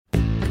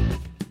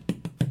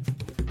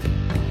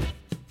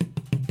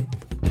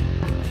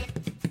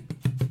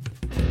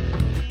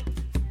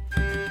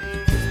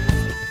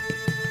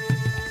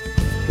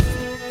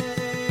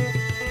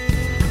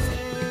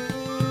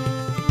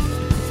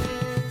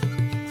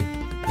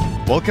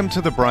Welcome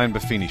to the Brian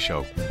Buffini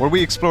Show, where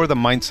we explore the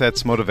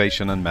mindsets,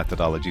 motivation and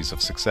methodologies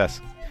of success.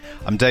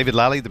 I'm David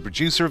Lally, the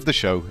producer of the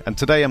show, and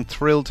today I'm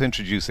thrilled to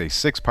introduce a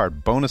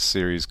 6-part bonus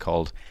series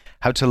called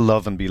How to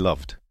Love and Be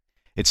Loved.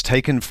 It's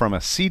taken from a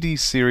CD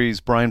series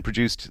Brian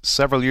produced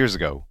several years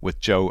ago with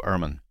Joe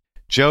Ehrmann.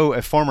 Joe,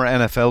 a former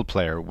NFL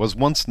player, was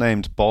once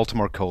named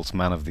Baltimore Colts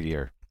Man of the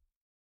Year.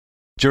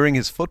 During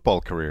his football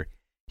career,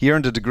 he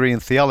earned a degree in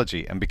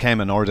theology and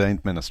became an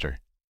ordained minister.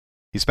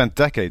 He spent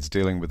decades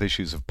dealing with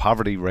issues of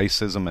poverty,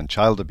 racism, and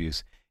child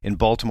abuse in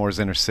Baltimore's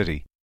inner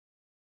city.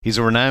 He's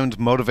a renowned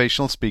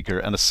motivational speaker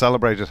and a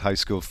celebrated high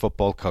school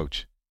football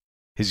coach.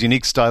 His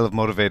unique style of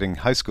motivating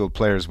high school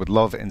players with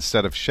love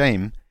instead of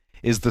shame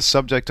is the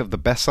subject of the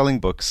best-selling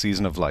book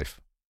Season of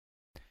Life.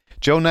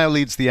 Joe now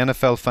leads the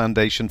NFL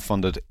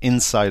Foundation-funded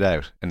Inside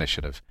Out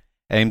initiative,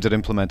 aimed at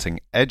implementing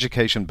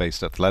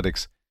education-based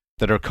athletics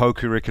that are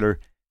co-curricular,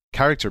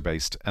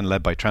 character-based, and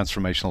led by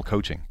transformational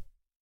coaching.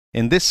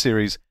 In this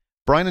series,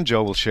 Brian and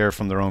Joe will share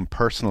from their own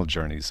personal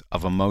journeys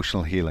of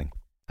emotional healing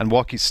and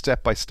walk you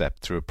step by step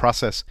through a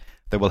process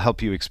that will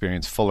help you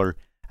experience fuller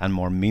and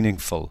more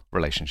meaningful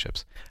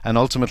relationships and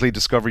ultimately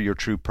discover your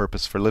true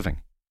purpose for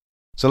living.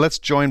 So let's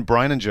join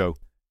Brian and Joe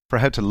for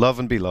How to Love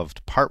and Be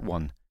Loved, Part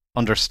 1,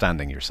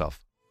 Understanding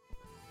Yourself.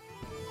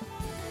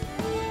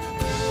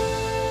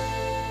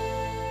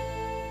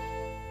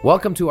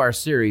 Welcome to our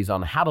series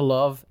on how to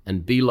love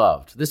and be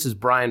loved. This is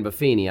Brian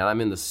Buffini, and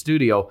I'm in the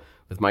studio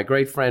with my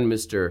great friend,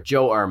 Mr.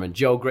 Joe Ehrmann.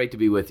 Joe, great to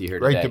be with you here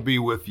today. Great to be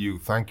with you.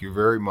 Thank you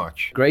very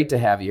much. Great to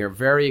have you here.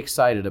 Very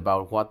excited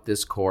about what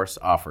this course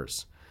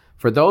offers.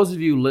 For those of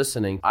you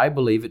listening, I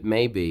believe it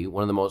may be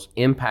one of the most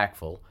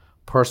impactful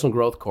personal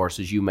growth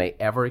courses you may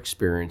ever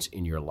experience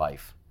in your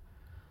life.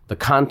 The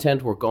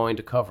content we're going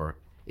to cover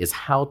is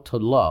how to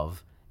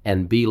love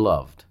and be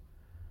loved,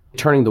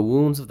 turning the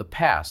wounds of the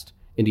past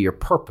into your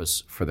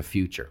purpose for the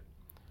future.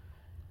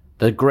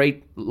 The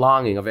great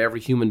longing of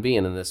every human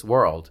being in this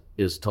world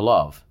is to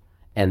love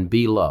and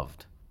be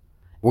loved.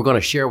 We're going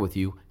to share with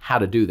you how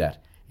to do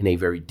that in a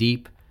very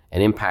deep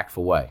and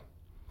impactful way.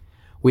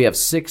 We have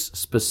 6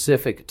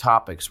 specific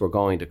topics we're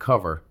going to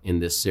cover in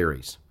this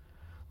series.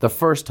 The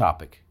first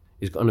topic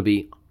is going to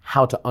be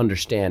how to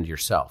understand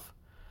yourself.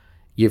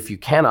 If you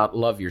cannot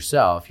love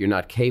yourself, you're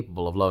not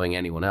capable of loving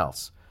anyone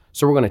else.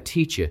 So we're going to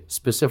teach you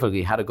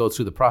specifically how to go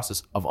through the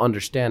process of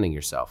understanding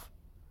yourself.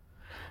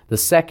 The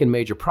second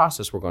major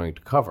process we're going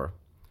to cover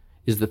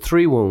is the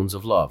 3 wounds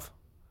of love.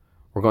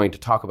 We're going to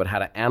talk about how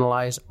to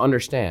analyze,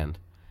 understand,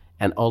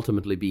 and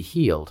ultimately be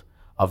healed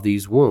of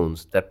these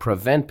wounds that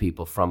prevent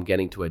people from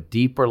getting to a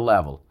deeper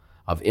level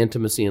of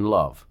intimacy and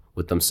love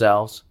with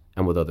themselves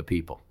and with other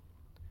people.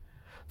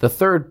 The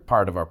third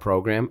part of our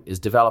program is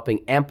developing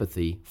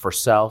empathy for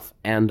self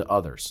and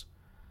others.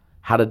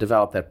 How to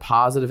develop that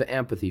positive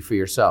empathy for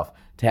yourself,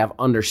 to have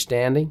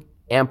understanding,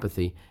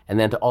 empathy, and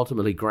then to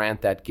ultimately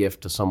grant that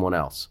gift to someone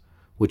else,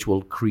 which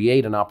will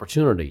create an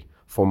opportunity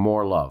for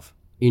more love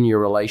in your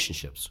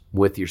relationships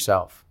with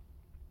yourself.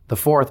 The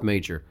fourth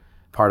major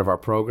part of our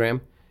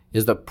program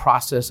is the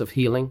process of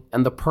healing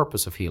and the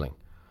purpose of healing.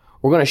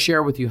 We're going to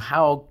share with you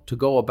how to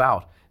go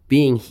about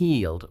being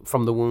healed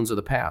from the wounds of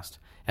the past,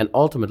 and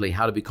ultimately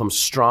how to become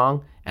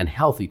strong and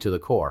healthy to the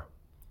core.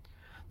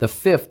 The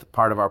fifth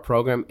part of our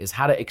program is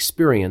how to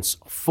experience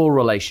full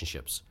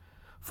relationships.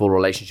 Full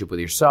relationship with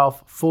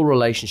yourself, full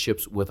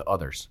relationships with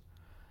others.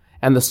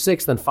 And the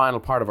sixth and final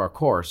part of our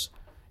course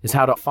is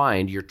how to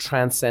find your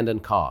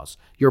transcendent cause,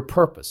 your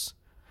purpose.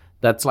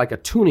 That's like a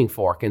tuning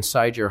fork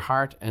inside your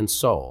heart and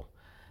soul,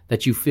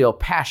 that you feel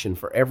passion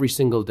for every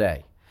single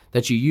day,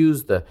 that you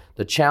use the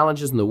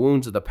challenges and the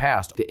wounds of the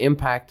past to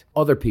impact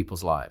other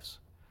people's lives,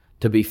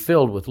 to be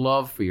filled with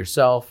love for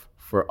yourself,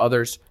 for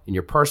others, in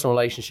your personal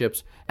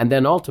relationships, and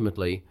then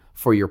ultimately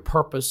for your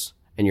purpose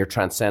and your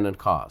transcendent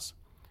cause.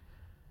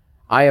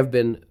 I have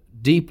been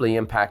deeply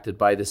impacted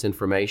by this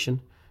information.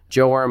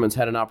 Joe Ehrmann's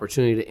had an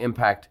opportunity to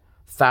impact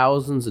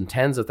thousands and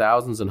tens of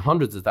thousands and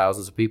hundreds of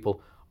thousands of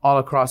people all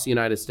across the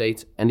United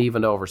States and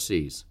even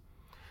overseas.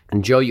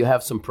 And Joe, you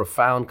have some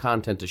profound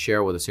content to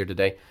share with us here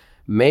today.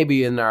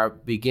 Maybe in our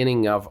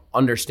beginning of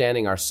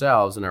understanding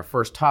ourselves in our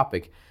first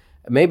topic,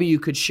 maybe you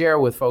could share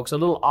with folks a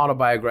little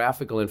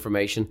autobiographical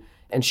information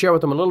and share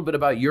with them a little bit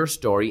about your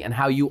story and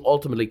how you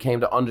ultimately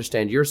came to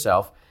understand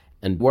yourself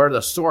and where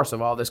the source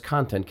of all this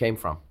content came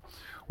from.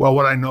 Well,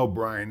 what I know,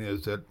 Brian,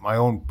 is that my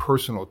own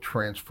personal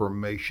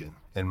transformation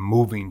and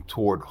moving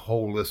toward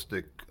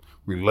holistic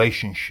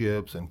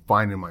relationships and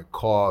finding my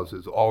cause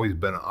has always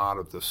been out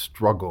of the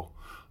struggle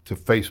to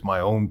face my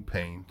own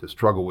pain, to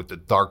struggle with the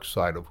dark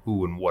side of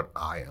who and what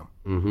I am.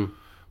 Mm-hmm.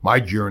 My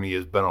journey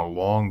has been a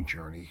long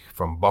journey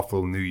from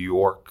Buffalo, New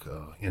York,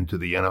 into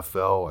the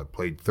NFL. I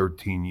played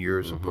 13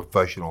 years of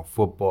professional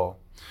football,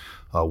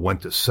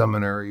 went to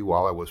seminary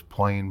while I was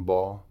playing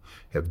ball,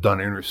 have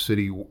done inner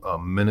city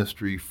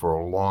ministry for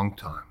a long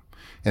time,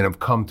 and have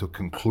come to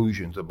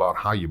conclusions about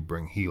how you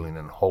bring healing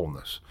and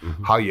wholeness,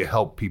 how you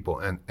help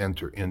people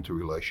enter into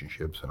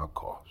relationships and a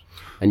cause.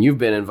 And you've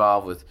been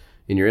involved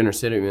in your inner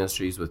city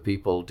ministries with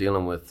people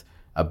dealing with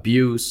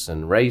abuse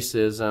and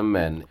racism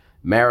and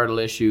marital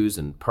issues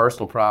and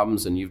personal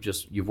problems, and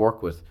you've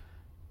worked with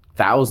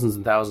thousands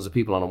and thousands of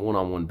people on a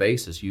one-on-one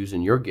basis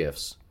using your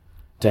gifts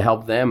to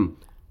help them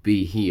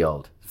be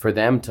healed, for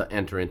them to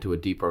enter into a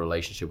deeper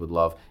relationship with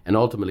love, and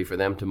ultimately for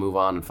them to move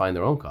on and find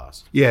their own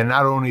cause. Yeah,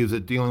 not only is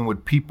it dealing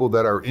with people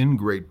that are in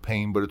great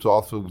pain, but it's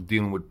also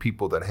dealing with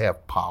people that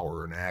have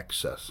power and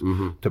access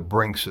to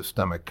bring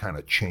systemic kind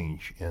of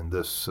change in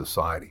this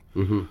society.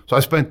 So I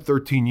spent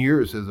 13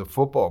 years as a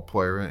football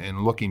player,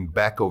 and looking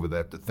back over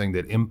that, the thing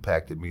that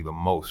impacted me the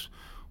most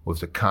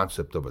was the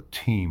concept of a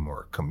team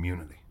or a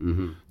community.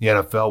 The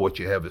NFL, what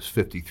you have is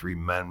 53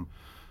 men.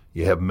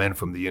 You have men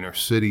from the inner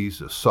cities,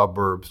 the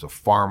suburbs, the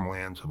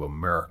farmlands of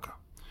America.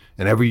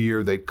 And every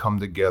year they'd come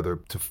together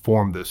to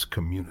form this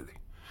community.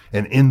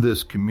 And in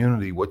this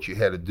community, what you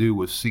had to do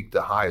was seek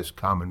the highest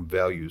common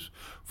values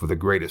for the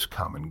greatest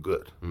common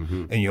good.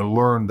 And you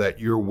learned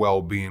that your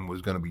well-being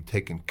was going to be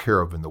taken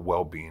care of in the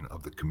well-being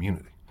of the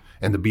community.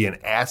 And to be an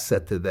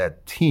asset to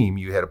that team,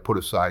 you had to put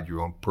aside your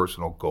own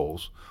personal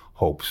goals,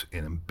 hopes,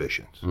 and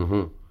ambitions.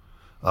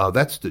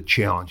 That's the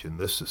challenge in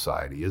this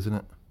society, isn't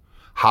it?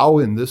 How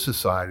in this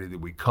society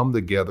did we come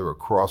together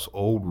across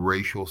old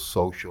racial,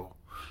 social,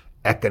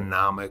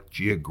 economic,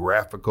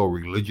 geographical,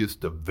 religious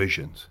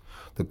divisions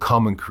to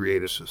come and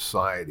create a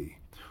society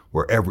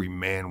where every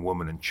man,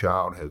 woman, and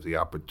child has the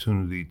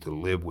opportunity to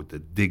live with the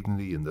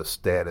dignity and the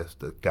status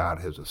that God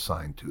has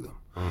assigned to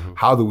them?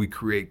 How do we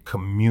create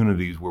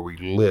communities where we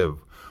live,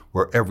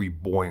 where every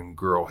boy and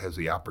girl has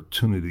the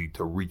opportunity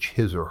to reach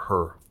his or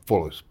her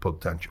fullest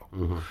potential?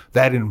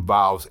 That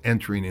involves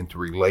entering into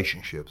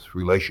relationships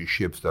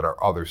that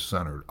are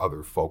other-centered,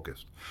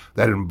 other-focused.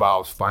 That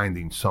involves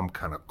finding some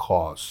kind of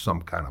cause,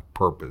 some kind of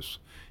purpose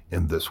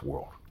in this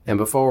world. And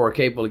before we're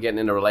capable of getting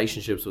into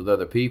relationships with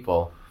other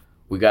people,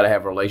 we got to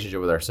have a relationship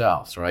with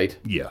ourselves, right?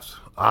 Yes.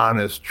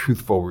 Honest,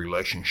 truthful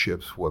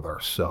relationships with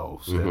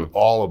ourselves. And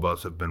all of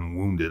us have been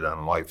wounded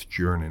on life's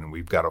journey, and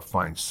we've got to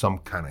find some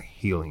kind of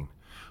healing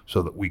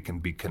so that we can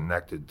be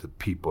connected to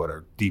people at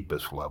our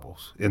deepest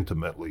levels,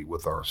 intimately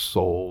with our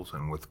souls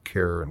and with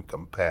care and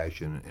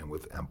compassion and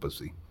with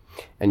empathy.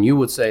 And you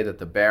would say that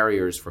the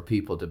barriers for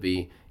people to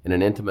be in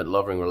an intimate,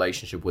 loving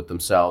relationship with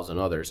themselves and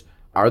others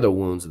are the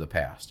wounds of the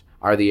past,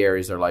 are the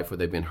areas of their life where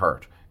they've been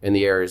hurt, in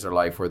the areas of their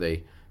life where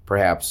they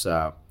perhaps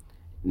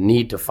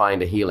need to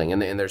find a healing.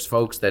 And there's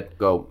folks that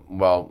go,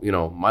 well,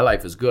 my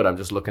life is good, I'm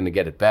just looking to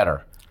get it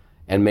better,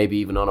 and maybe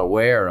even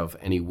unaware of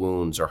any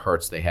wounds or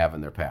hurts they have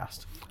in their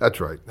past. That's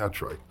right.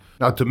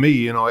 Now, to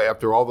me,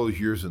 after all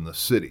those years in the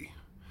city,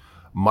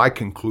 my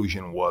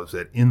conclusion was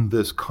that in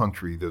this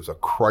country, there's a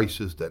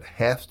crisis that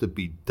has to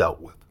be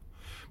dealt with.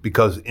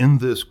 Because in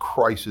this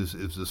crisis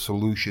is the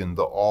solution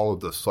to all of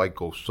the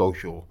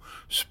psychosocial,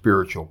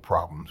 spiritual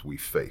problems we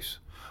face.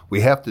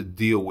 We have to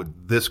deal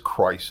with this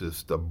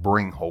crisis to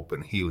bring hope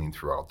and healing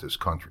throughout this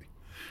country.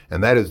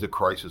 And that is the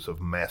crisis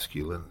of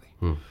masculinity.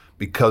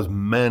 Because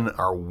men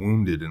are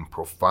wounded in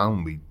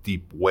profoundly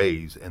deep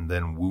ways and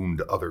then wound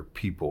other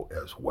people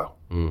as well.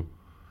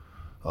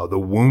 The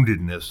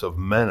woundedness of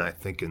men, I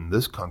think, in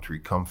this country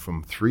comes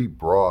from three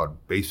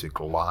broad, basic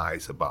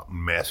lies about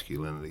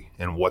masculinity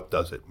and what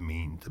does it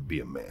mean to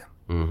be a man.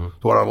 So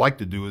what I'd like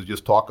to do is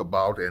just talk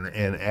about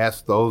and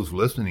ask those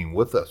listening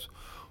with us,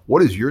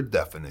 what is your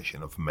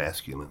definition of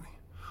masculinity?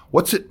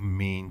 What's it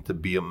mean to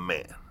be a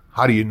man?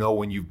 How do you know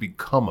when you've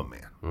become a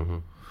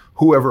man?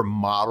 Whoever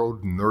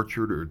modeled,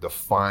 nurtured, or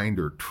defined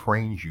or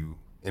trained you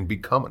in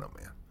becoming a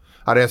man?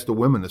 I'd ask the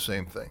women the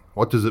same thing.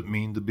 What does it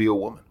mean to be a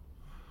woman?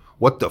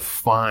 What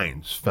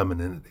defines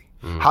femininity?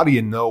 How do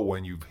you know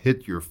when you've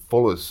hit your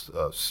fullest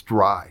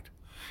stride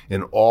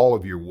in all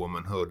of your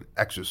womanhood,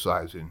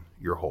 exercising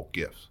your whole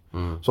gifts?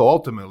 So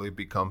ultimately it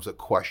becomes a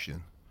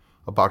question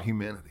about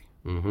humanity.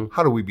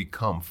 How do we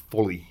become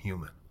fully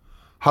human?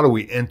 How do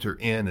we enter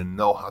in and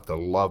know how to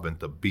love and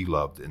to be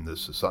loved in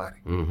this society?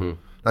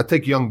 Now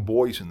take young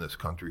boys in this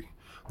country.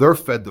 They're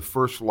fed the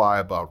first lie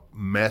about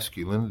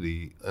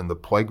masculinity in the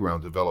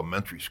playgrounds of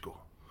elementary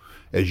school.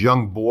 As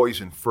young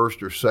boys in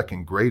first or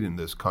second grade in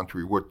this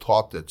country, we're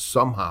taught that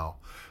somehow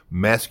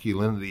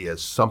masculinity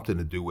has something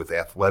to do with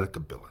athletic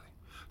ability,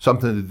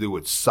 something to do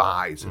with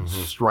size and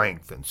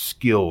strength and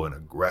skill and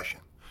aggression.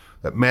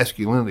 That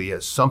masculinity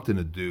has something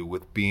to do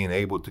with being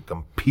able to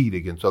compete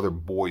against other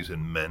boys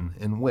and men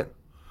and win.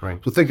 Right.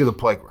 So think of the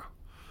playground.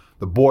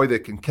 The boy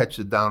that can catch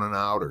the down and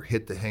out or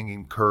hit the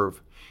hanging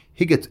curve,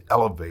 he gets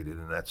elevated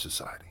in that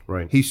society.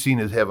 Right. He's seen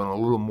as having a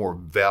little more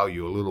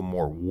value, a little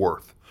more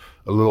worth,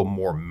 a little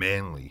more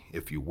manly,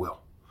 if you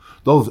will.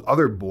 Those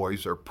other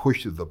boys are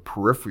pushed to the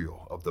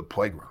peripheral of the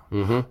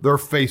playground. They're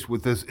faced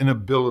with this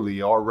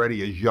inability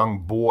already as young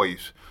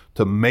boys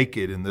to make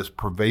it in this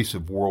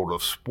pervasive world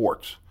of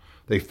sports.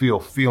 They feel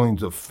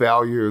feelings of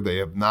failure. They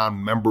have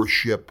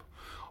non-membership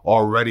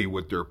already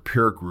with their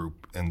peer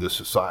group in this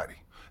society.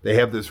 They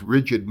have this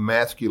rigid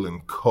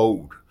masculine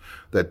code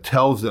that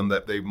tells them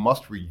that they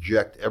must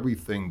reject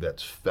everything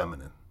that's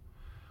feminine.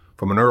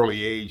 From an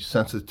early age,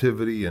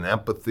 sensitivity and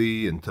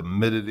empathy and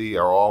timidity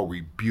are all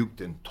rebuked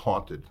and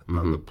taunted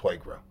on the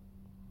playground.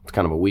 It's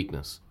kind of a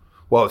weakness.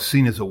 Well, it's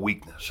seen as a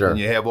weakness. Sure. And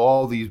you have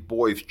all these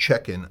boys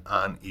checking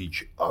on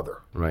each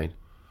other. Right.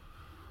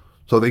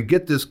 So they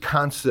get this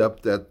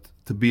concept that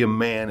to be a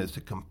man is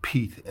to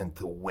compete and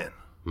to win.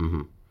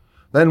 Mm-hmm.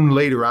 Then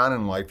later on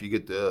in life, you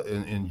get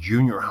in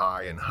junior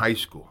high and high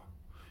school,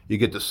 you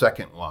get the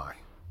second lie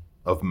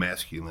of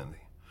masculinity.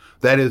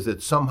 That is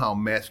that somehow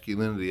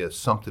masculinity has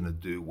something to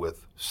do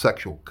with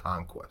sexual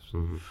conquest,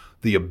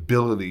 the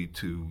ability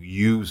to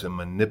use and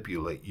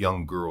manipulate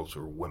young girls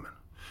or women,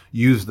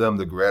 use them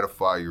to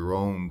gratify your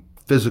own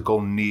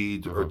physical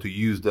needs or to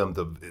use them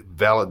to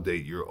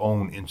validate your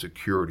own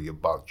insecurity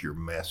about your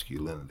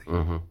masculinity.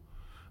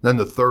 Then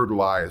the third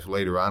lie is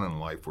later on in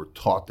life we're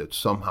taught that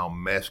somehow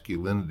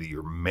masculinity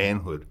or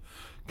manhood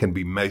can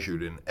be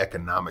measured in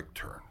economic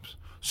terms.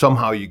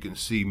 Somehow you can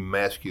see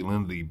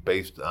masculinity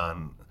based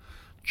on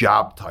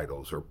job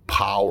titles or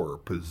power or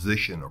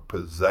position or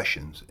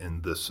possessions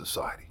in this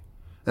society.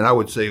 And I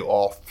would say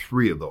all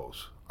three of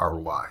those are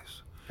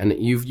lies. And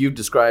you've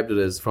described it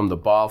as from the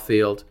ball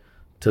field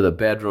to the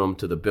bedroom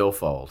to the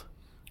billfold.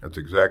 That's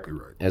exactly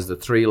right. As the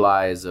three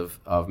lies of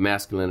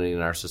masculinity in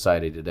our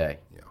society today.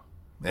 Yeah.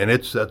 And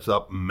it sets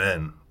up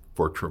men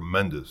for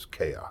tremendous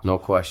chaos. No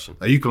question.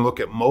 Now you can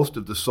look at most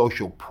of the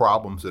social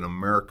problems in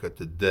America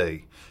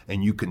today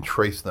and you can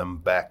trace them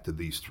back to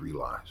these three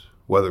lies.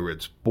 Whether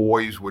it's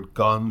boys with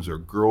guns or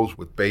girls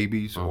with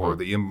babies or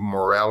the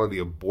immorality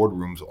of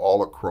boardrooms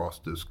all across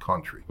this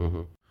country.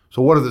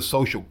 So what are the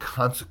social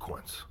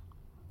consequences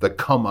that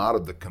come out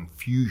of the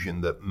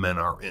confusion that men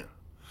are in?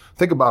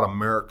 Think about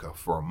America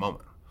for a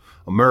moment.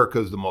 America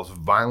is the most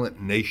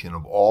violent nation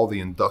of all the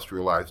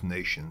industrialized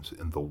nations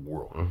in the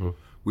world.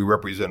 We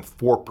represent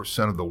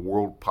 4% of the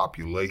world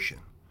population,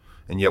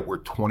 and yet we're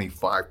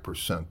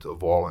 25%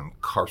 of all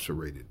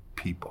incarcerated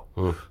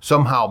people.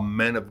 Somehow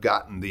men have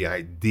gotten the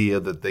idea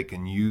that they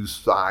can use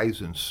size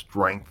and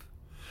strength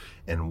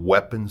and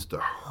weapons to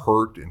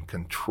hurt and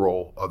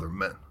control other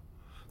men.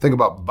 Think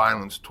about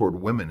violence toward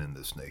women in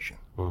this nation.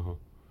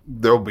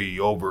 There'll be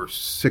over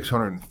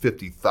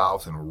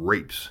 650,000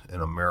 rapes in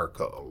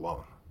America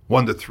alone.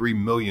 1 to 3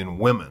 million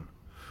women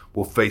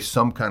will face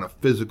some kind of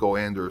physical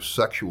and or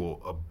sexual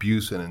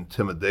abuse and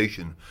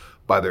intimidation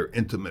by their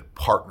intimate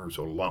partners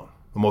alone.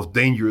 The most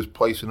dangerous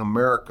place in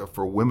America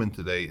for women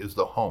today is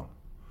the home.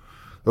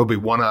 There'll be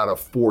 1 out of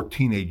 4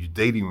 teenage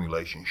dating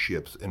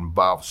relationships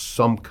involve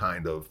some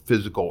kind of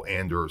physical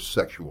and or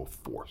sexual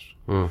force.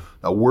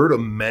 Now, where do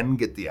men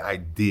get the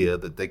idea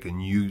that they can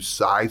use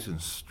size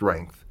and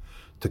strength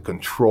to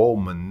control,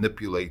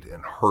 manipulate,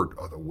 and hurt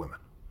other women?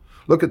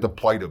 Look at the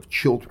plight of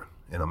children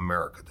in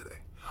America today.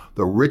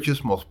 The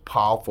richest, most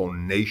powerful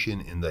nation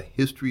in the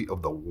history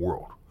of the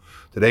world.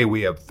 Today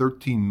we have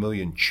 13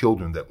 million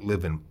children that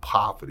live in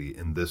poverty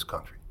in this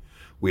country.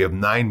 We have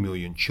 9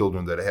 million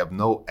children that have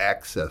no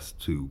access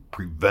to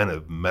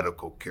preventive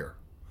medical care.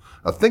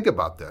 Now think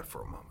about that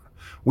for a moment.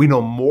 We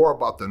know more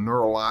about the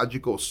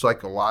neurological,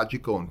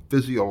 psychological, and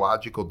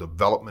physiological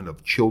development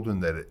of children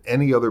than at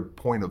any other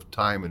point of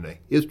time in the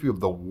history of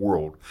the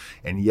world.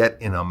 And yet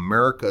in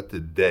America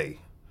today,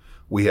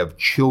 we have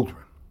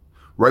children,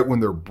 right when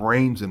their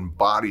brains and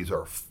bodies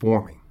are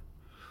forming,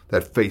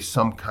 that face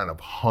some kind of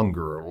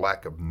hunger or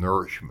lack of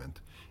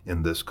nourishment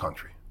in this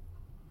country.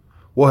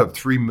 We'll have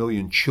 3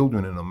 million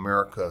children in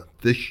America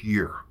this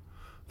year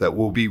that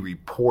will be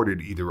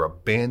reported either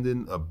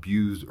abandoned,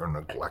 abused, or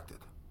neglected.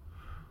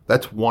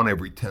 That's 1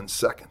 every 10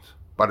 seconds.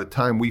 By the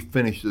time we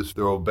finish this,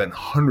 there will have been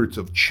hundreds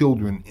of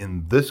children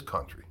in this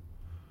country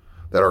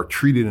that are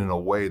treated in a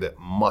way that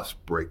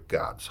must break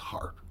God's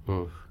heart.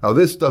 Now,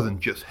 this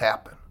doesn't just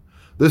happen.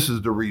 This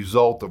is the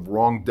result of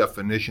wrong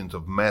definitions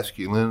of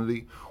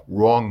masculinity,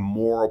 wrong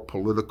moral,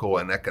 political,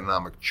 and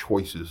economic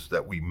choices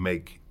that we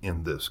make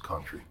in this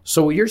country.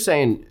 So what you're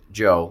saying,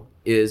 Joe,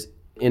 is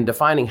in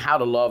defining how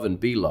to love and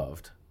be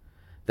loved,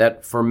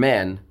 that for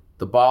men,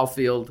 the ball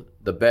field,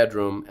 the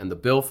bedroom, and the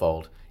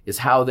billfold is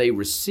how they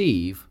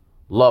receive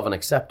love and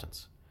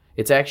acceptance.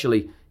 It's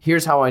actually,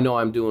 here's how I know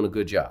I'm doing a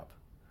good job,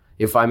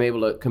 if I'm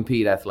able to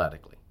compete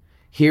athletically.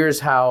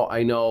 Here's how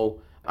I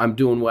know I'm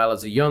doing well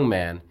as a young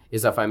man,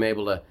 is if I'm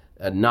able to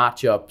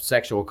notch up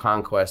sexual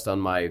conquest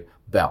on my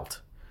belt.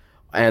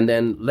 And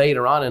then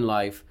later on in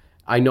life,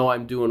 I know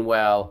I'm doing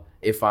well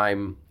if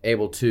I'm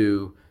able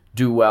to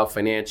do well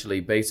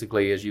financially.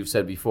 Basically, as you've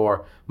said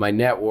before, my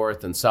net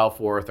worth and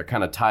self-worth are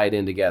kind of tied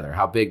in together.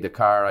 How big the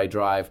car I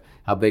drive,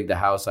 how big the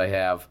house I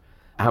have,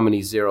 how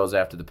many zeros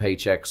after the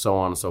paycheck, so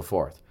on and so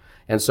forth.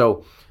 And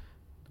so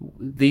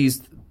these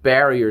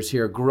barriers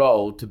here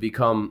grow to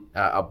become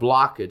a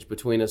blockage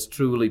between us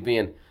truly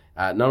being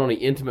not only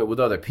intimate with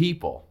other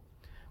people,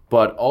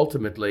 but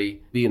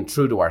ultimately being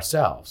true to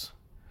ourselves.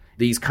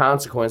 These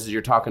consequences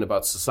you're talking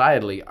about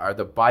societally are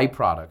the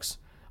byproducts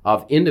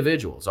of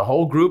individuals, a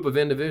whole group of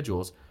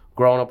individuals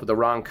growing up with the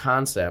wrong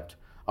concept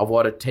of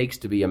what it takes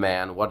to be a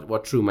man,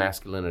 what true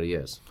masculinity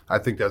is. I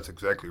think that's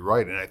exactly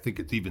right, and I think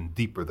it's even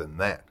deeper than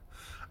that.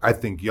 I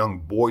think young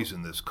boys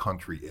in this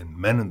country and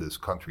men in this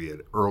country at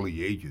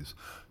early ages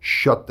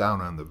shut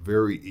down on the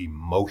very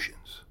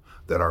emotions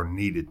that are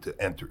needed to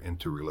enter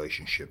into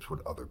relationships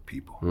with other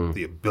people.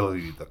 The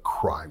ability to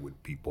cry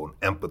with people, and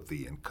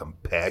empathy and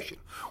compassion.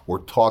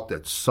 We're taught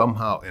that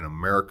somehow in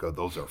America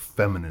those are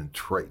feminine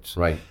traits.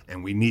 Right.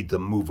 And we need to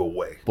move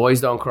away. Boys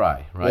don't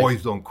cry, right?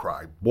 Boys don't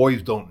cry.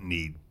 Boys don't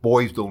need.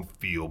 Boys don't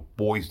feel.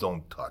 Boys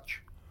don't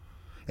touch.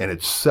 And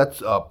it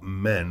sets up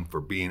men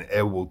for being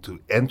able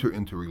to enter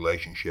into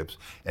relationships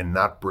and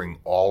not bring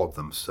all of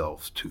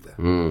themselves to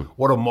them.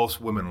 What do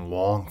most women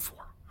long for?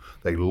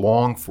 They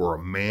long for a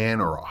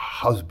man or a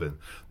husband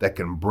that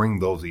can bring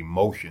those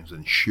emotions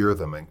and share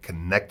them and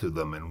connect to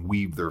them and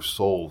weave their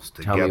souls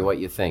together. Tell me what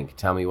you think.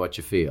 Tell me what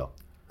you feel.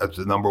 That's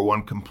the number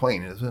one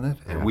complaint, isn't it?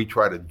 And we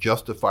try to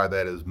justify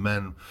that as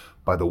men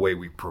by the way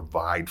we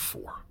provide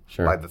for,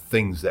 by the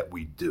things that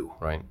we do.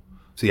 Right.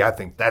 See, I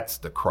think that's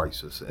the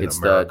crisis in It's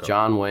America. the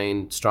John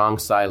Wayne, strong,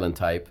 silent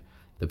type.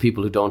 The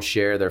people who don't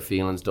share their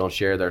feelings, don't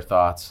share their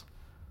thoughts.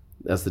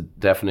 That's the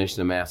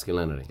definition of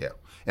masculinity. Yeah.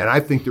 And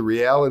I think the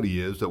reality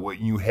is that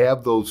when you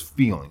have those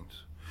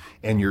feelings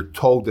and you're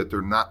told that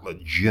they're not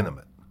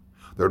legitimate,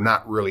 they're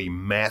not really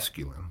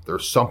masculine, they're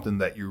something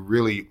that you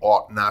really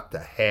ought not to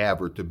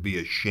have or to be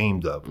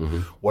ashamed of,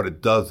 what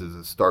it does is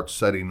it starts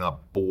setting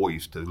up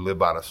boys to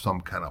live out of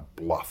some kind of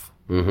bluff,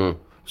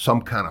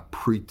 some kind of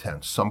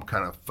pretense, some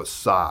kind of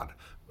facade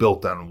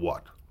built on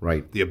what?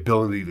 Right. The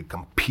ability to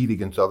compete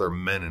against other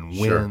men and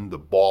win the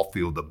ball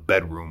field, the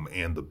bedroom,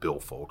 and the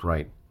billfold.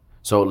 Right.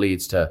 So it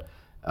leads to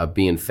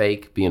being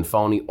fake, being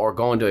phony, or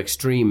going to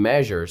extreme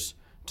measures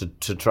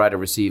to try to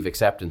receive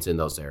acceptance in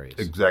those areas.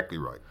 Exactly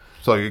right.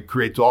 So it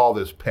creates all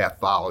this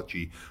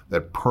pathology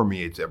that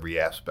permeates every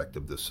aspect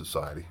of this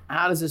society.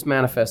 How does this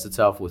manifest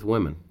itself with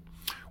women?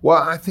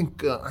 Well, I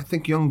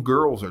think young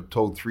girls are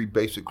told 3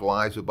 basic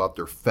lies about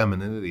their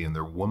femininity and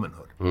their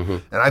womanhood.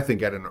 And I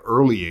think at an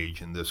early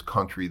age in this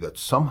country that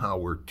somehow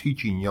we're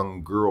teaching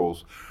young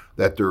girls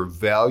that their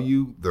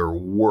value, their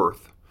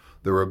worth,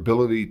 their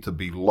ability to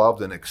be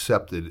loved and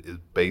accepted is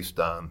based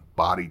on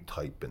body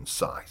type and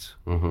size.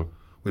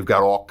 We've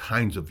got all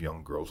kinds of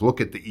young girls. Look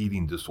at the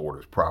eating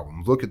disorders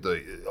problems. Look at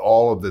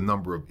all of the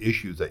number of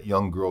issues that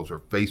young girls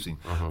are facing,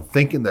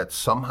 thinking that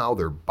somehow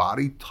their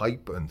body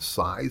type and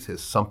size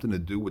has something to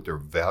do with their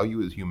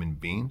value as human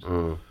beings.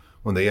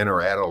 When they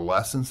enter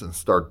adolescence and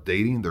start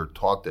dating, they're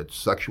taught that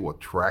sexual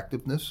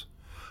attractiveness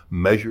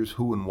measures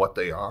who and what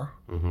they are.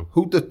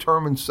 Who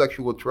determines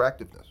sexual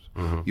attractiveness?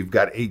 You've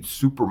got 8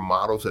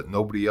 supermodels that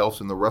nobody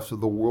else in the rest of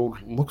the world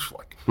looks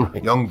like.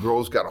 Young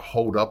girls got to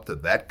hold up to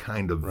that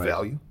kind of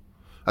value.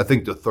 I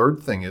think the third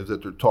thing is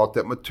that they're taught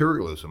that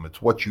materialism,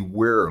 it's what you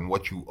wear and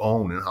what you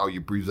own and how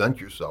you present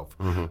yourself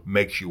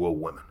makes you a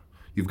woman.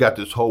 You've got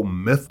this whole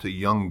myth to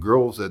young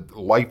girls that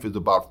life is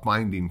about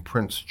finding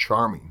Prince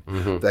Charming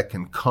that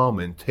can come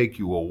and take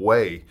you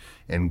away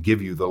and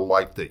give you the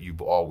life that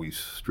you've always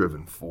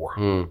striven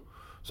for.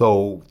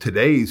 So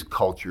today's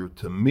culture,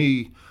 to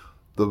me,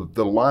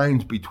 the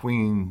lines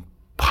between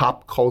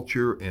pop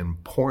culture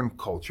and porn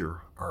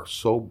culture are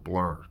so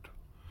blurred.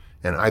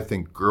 And I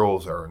think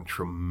girls are in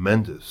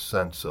tremendous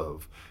sense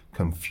of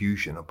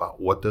confusion about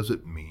what does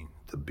it mean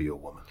to be a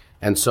woman.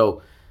 And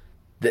so,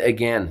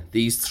 again,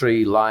 these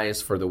 3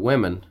 lies for the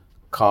women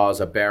cause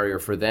a barrier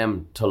for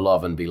them to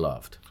love and be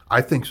loved.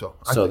 I think so.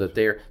 That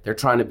they're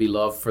trying to be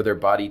loved for their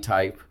body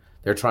type.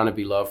 They're trying to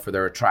be loved for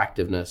their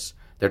attractiveness.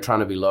 They're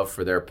trying to be loved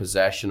for their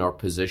possession or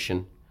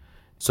position.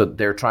 So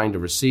they're trying to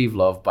receive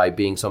love by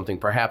being something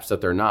perhaps that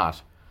they're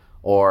not,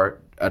 or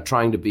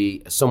trying to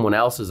be someone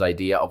else's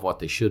idea of what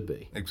they should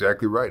be.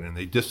 Exactly right. And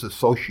they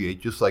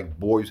disassociate, just like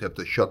boys have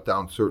to shut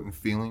down certain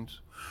feelings,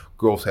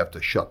 girls have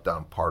to shut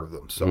down part of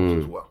themselves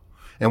as well.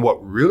 And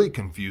what really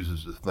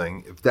confuses the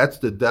thing, if that's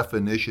the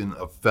definition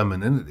of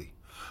femininity,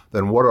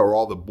 then what are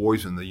all the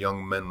boys and the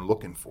young men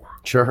looking for?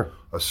 Sure.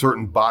 A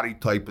certain body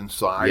type and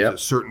size, Yep. a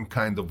certain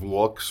kind of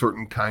look,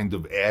 certain kind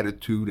of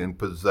attitude and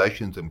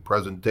possessions and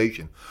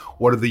presentation.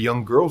 What are the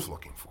young girls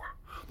looking for?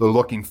 They're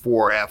looking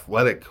for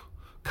athletic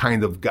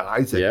kind of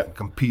guys that Yep. can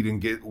compete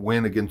and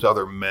win against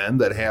other men,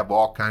 that have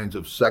all kinds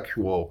of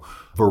sexual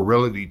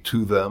virility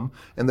to them,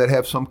 and that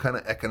have some kind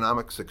of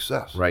economic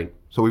success. Right.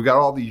 So we've got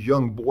all these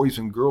young boys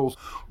and girls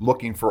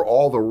looking for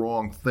all the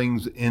wrong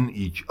things in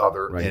each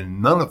other, Right.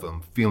 and none of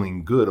them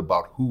feeling good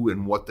about who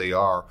and what they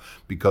are,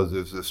 because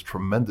there's this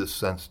tremendous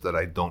sense that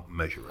I don't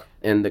measure it.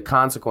 And the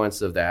consequence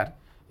of that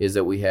is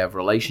that we have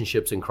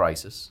relationships in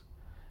crisis.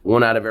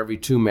 1 out of every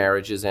 2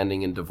 marriages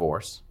ending in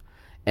divorce.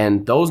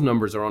 And those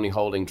numbers are only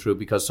holding true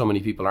because so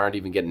many people aren't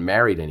even getting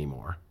married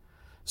anymore.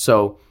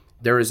 So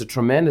there is a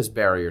tremendous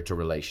barrier to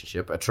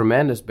relationship, a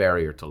tremendous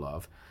barrier to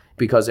love,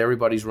 because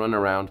everybody's running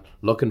around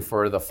looking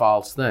for the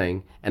false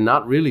thing and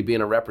not really being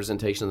a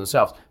representation of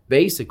themselves.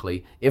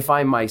 Basically, if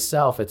I'm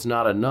myself, it's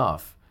not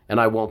enough and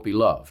I won't be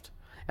loved.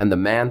 And the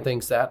man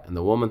thinks that, and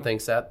the woman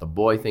thinks that, the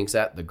boy thinks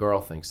that, the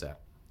girl thinks that.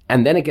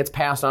 And then it gets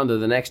passed on to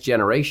the next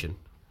generation.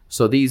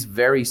 So these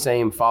very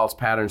same false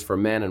patterns for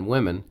men and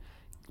women,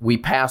 we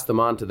pass them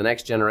on to the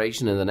next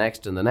generation and the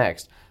next and the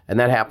next. And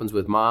that happens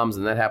with moms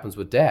and that happens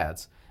with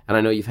dads. And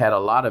I know you've had a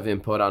lot of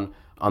input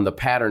on the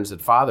patterns that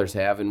fathers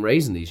have in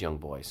raising these young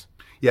boys.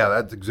 Yeah,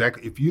 that's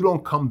exactly. If you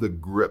don't come to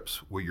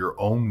grips with your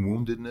own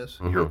woundedness,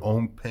 your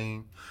own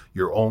pain,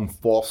 your own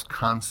false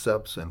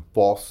concepts and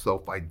false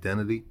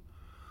self-identity,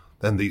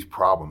 then these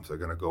problems are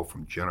going to go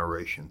from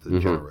generation to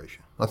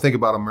generation. Now think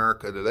about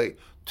America today.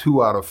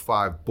 2 out of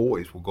 5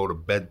 boys will go to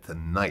bed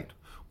tonight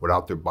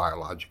without their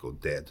biological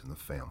dads in the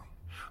family.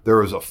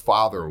 There is a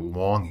father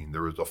longing.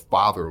 There is a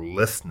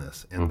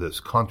fatherlessness in this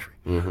country.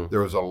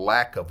 There is a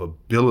lack of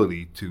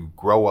ability to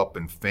grow up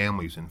in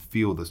families and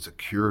feel the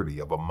security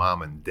of a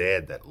mom and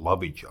dad that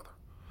love each other.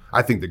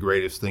 I think the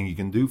greatest thing you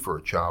can do for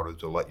a child is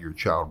to let your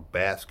child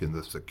bask in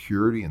the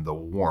security and the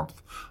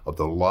warmth of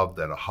the love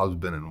that a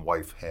husband and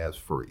wife has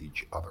for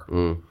each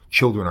other.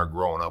 Children are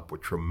growing up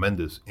with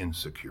tremendous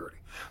insecurity.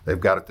 They've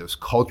got this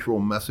cultural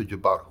message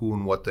about who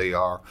and what they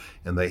are,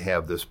 and they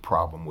have this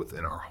problem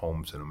within our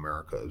homes in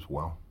America as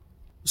well.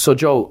 So,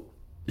 Joe,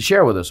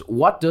 share with us,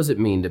 what does it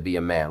mean to be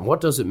a man? What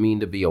does it mean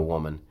to be a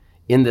woman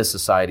in this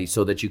society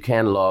so that you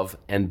can love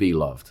and be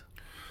loved?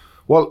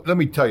 Well, let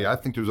me tell you, I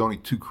think there's only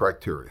 2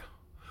 criteria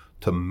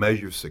to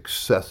measure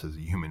success as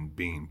a human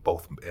being,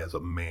 both as a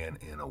man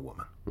and a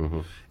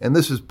woman. And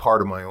this is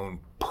part of my own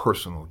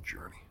personal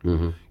journey.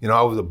 You know,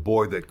 I was a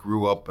boy that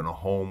grew up in a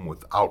home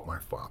without my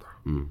father.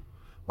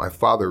 My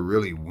father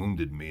really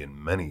wounded me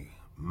in many,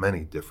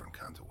 many different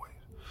kinds of ways.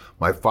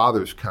 My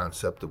father's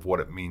concept of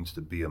what it means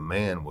to be a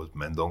man was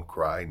men don't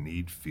cry,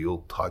 need,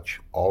 feel, touch,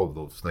 all of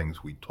those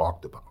things we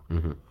talked about.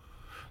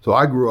 So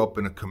I grew up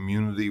in a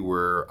community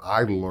where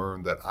I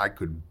learned that I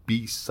could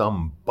be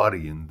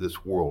somebody in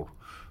this world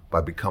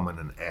by becoming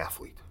an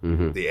athlete.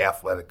 The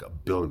athletic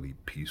ability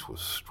piece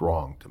was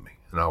strong to me,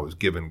 and I was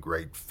given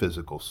great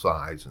physical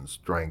size and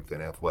strength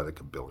and athletic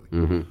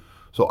ability.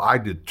 So I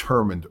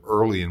determined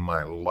early in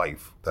my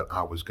life that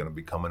I was going to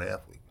become an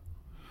athlete.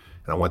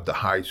 And I went to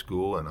high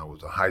school, and I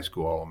was a high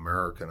school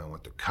All-American. I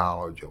went to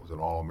college. I was an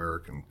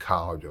All-American in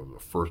college. I was a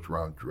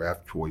first-round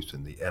draft choice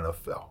in the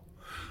NFL.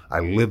 I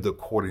lived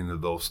according to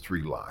those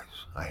 3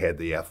 lies. I had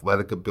the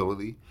athletic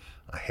ability,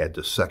 I had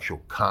the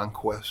sexual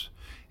conquest,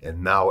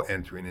 and now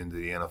entering into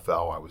the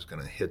NFL, I was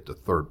going to hit the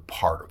 3rd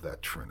part of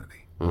that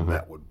trinity, and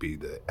that would be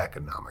the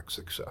economic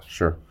success.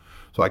 Sure.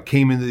 So I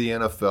came into the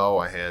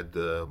NFL, I had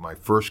my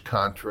first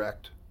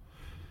contract,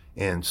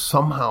 and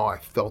somehow I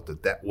felt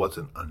that that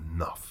wasn't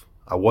enough.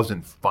 I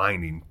wasn't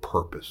finding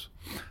purpose.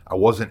 I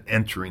wasn't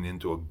entering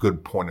into a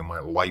good point in my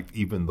life,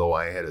 even though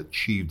I had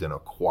achieved and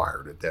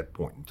acquired at that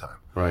point in time.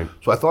 Right.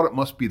 So I thought it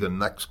must be the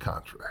next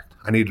contract.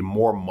 I needed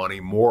more money,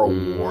 more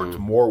awards,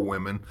 more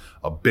women,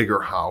 a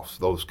bigger house,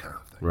 those kind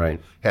of things.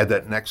 Right. Had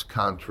that next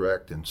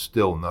contract and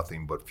still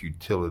nothing but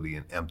futility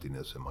and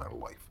emptiness in my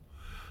life.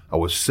 I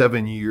was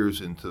 7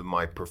 years into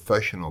my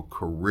professional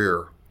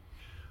career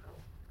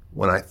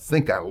when I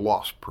think I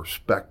lost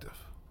perspective.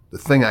 The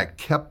thing I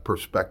kept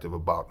perspective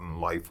about in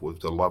life was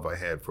the love I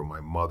had for my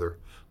mother,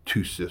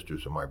 2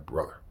 sisters, and my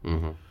brother.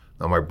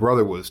 Now, my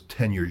brother was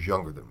 10 years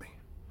younger than me.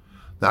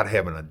 Not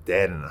having a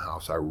dad in the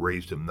house, I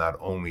raised him not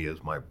only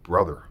as my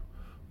brother,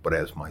 but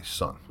as my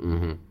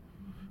son.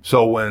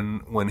 So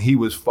when he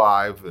was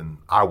 5 and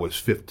I was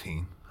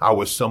 15, I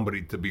was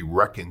somebody to be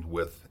reckoned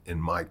with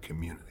in my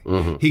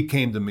community. He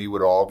came to me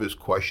with all of his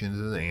questions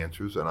and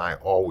answers, and I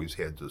always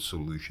had the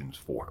solutions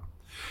for him.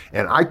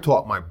 And I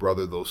taught my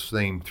brother those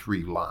same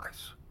 3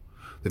 lies.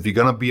 If you're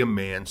going to be a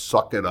man,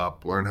 suck it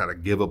up, learn how to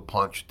give a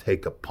punch,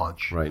 take a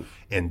punch,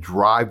 and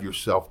drive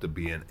yourself to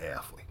be an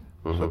athlete.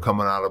 So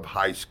coming out of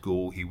high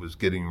school, he was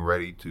getting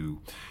ready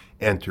to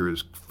enter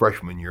his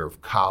freshman year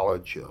of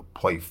college,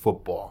 play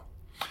football.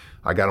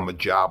 I got him a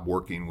job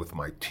working with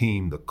my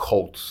team, the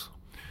Colts.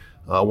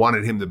 I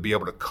wanted him to be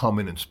able to come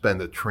in and spend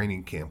a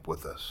training camp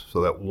with us so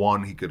that,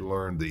 1, he could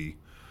learn the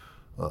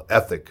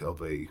ethic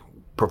of a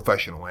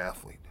professional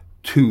athlete.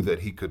 2, that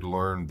he could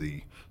learn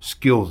the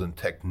skills and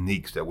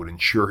techniques that would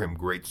ensure him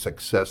great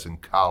success in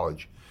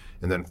college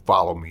and then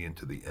follow me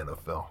into the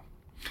NFL.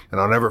 And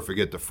I'll never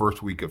forget the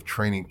first week of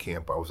training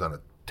camp. I was on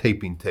a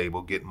taping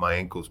table getting my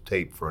ankles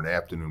taped for an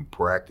afternoon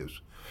practice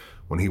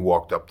when he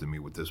walked up to me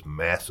with this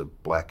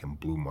massive black and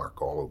blue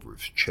mark all over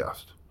his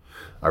chest.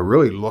 I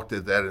really looked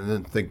at that and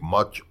didn't think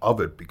much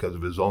of it because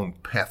of his own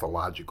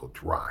pathological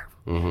drive,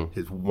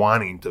 his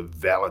wanting to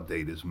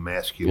validate his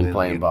masculinity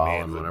and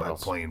manhood by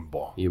playing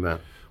ball. You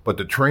bet. But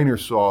the trainer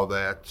saw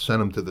that,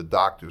 sent him to the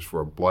doctors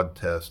for a blood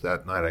test.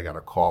 That night I got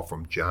a call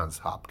from Johns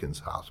Hopkins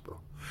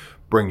Hospital.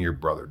 Bring your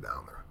brother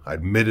down there. I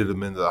admitted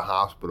him into the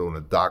hospital, and the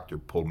doctor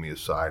pulled me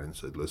aside and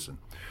said, listen,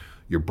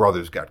 your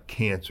brother's got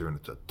cancer, and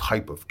it's a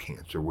type of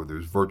cancer where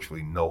there's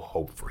virtually no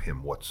hope for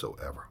him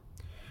whatsoever.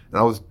 And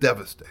I was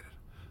devastated.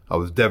 I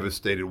was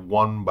devastated,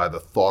 1, by the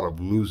thought of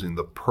losing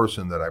the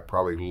person that I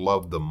probably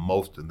loved the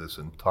most in this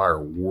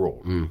entire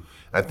world.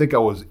 I think I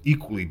was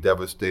equally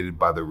devastated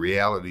by the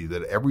reality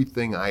that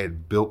everything I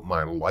had built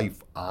my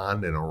life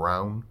on and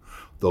around,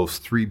 those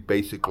 3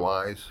 basic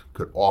lies,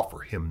 could offer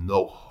him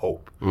no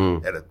hope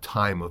at a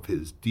time of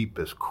his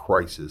deepest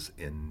crisis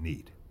and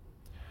need.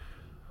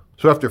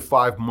 So after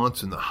 5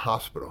 months in the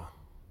hospital,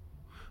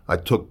 I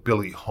took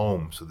Billy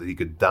home so that he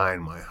could die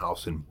in my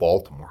house in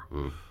Baltimore.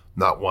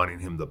 not wanting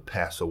him to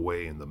pass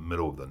away in the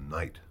middle of the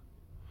night.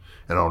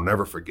 And I'll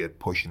never forget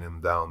pushing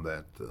him down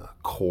that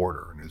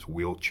corridor in his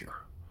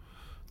wheelchair,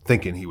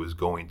 thinking he was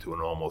going to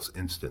an almost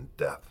instant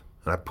death.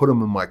 And I put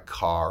him in my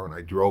car and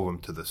I drove him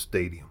to the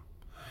stadium.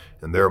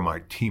 And there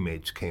my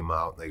teammates came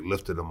out and they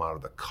lifted him out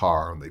of the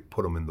car and they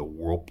put him in the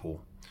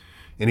whirlpool.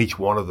 And each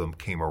one of them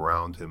came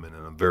around him and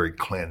in a very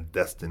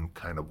clandestine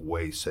kind of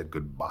way said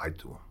goodbye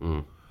to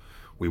him.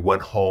 We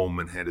went home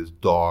and had his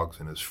dogs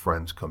and his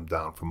friends come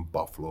down from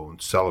Buffalo and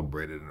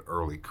celebrated an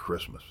early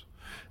Christmas.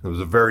 It was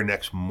the very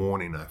next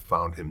morning I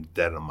found him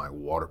dead on my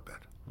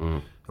waterbed.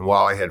 And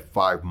while I had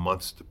 5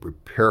 months to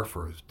prepare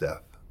for his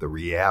death, the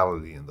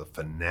reality and the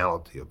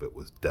finality of it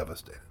was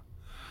devastating.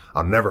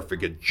 I'll never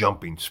forget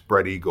jumping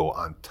spread eagle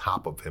on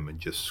top of him and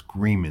just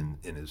screaming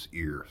in his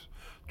ears,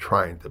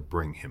 trying to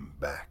bring him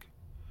back.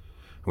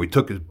 And we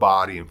took his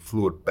body and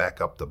flew it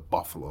back up to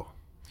Buffalo.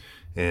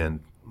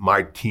 And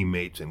my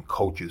teammates and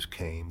coaches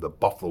came. The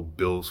Buffalo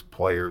Bills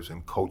players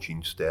and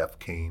coaching staff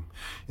came.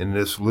 In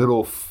this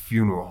little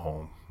funeral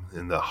home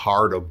in the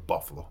heart of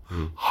Buffalo,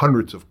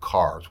 hundreds of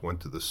cars went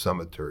to the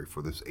cemetery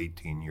for this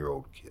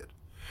 18-year-old kid.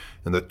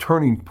 And the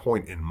turning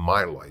point in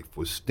my life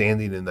was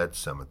standing in that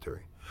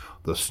cemetery.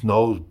 The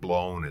snow's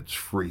blown, it's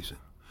freezing.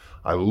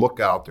 I look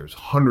out, there's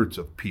hundreds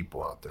of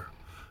people out there.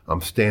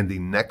 I'm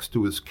standing next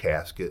to his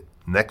casket,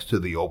 next to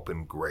the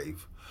open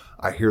grave.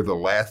 I hear the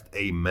last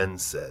amen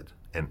said,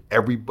 and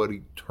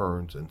everybody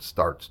turns and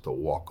starts to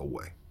walk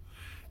away.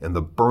 And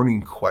the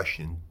burning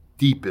question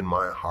deep in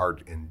my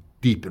heart and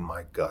deep in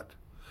my gut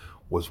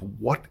was,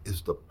 what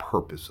is the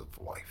purpose of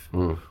life?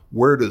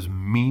 Where does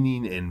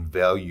meaning and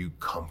value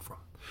come from?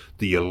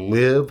 Do you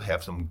live,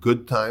 have some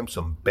good times,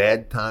 some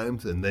bad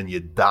times, and then you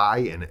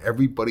die and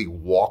everybody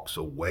walks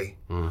away?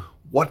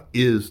 What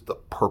is the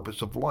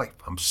purpose of life?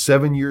 I'm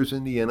 7 years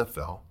in the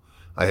NFL.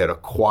 I had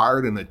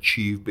acquired and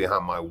achieved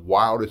beyond my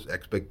wildest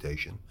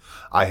expectation.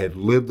 I had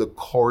lived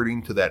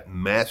according to that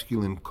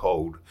masculine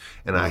code,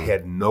 and I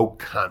had no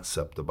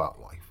concept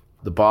about life.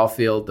 The ball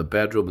field, the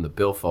bedroom, and the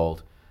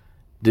billfold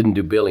didn't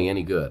do Billy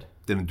any good.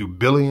 Didn't do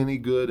Billy any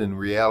good. In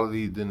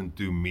reality, didn't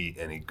do me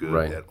any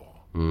good at all.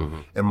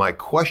 And my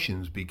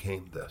questions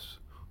became this: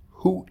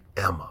 who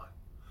am I?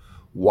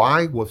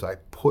 Why was I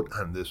put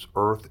on this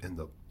earth in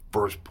the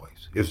first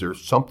place? Is there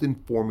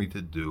something for me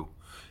to do?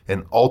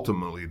 And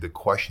ultimately the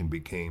question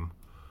became,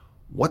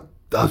 what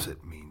does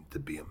it mean to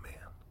be a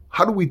man?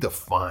 How do we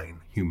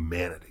define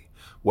humanity,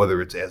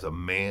 whether it's as a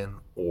man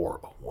or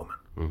a woman?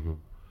 And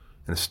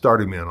it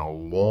started me on a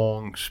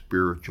long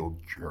spiritual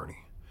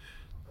journey,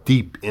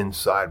 deep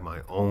inside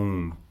my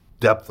own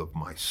depth of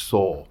my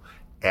soul,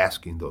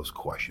 asking those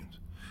questions.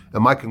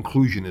 And my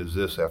conclusion is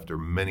this: after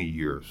many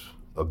years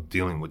of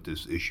dealing with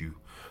this issue,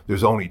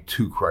 there's only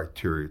two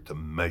criteria to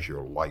measure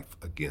life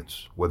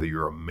against, whether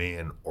you're a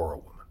man or a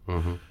woman.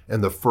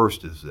 And the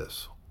first is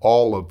this: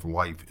 all of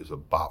life is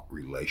about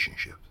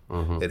relationships.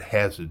 It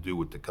has to do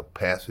with the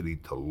capacity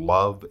to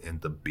love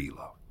and to be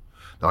loved.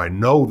 Now, I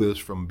know this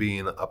from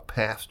being a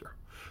pastor,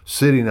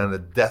 sitting on a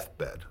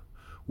deathbed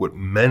with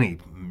many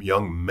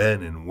young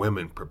men and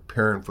women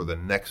preparing for the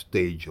next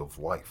stage of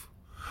life.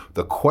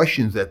 The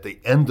questions at the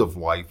end of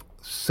life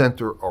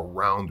center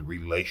around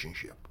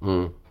relationship.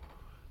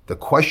 The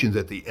questions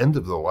at the end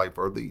of the life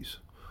are these: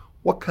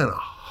 what kind of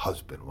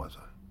husband was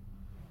I?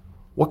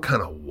 What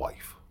kind of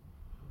wife?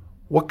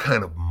 What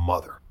kind of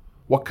mother?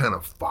 What kind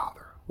of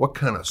father? What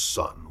kind of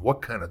son?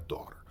 What kind of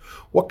daughter?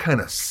 What kind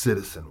of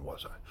citizen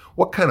was I?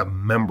 What kind of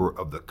member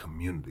of the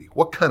community?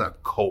 What kind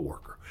of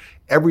coworker?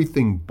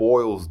 Everything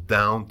boils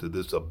down to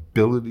this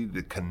ability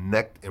to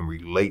connect and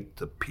relate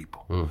to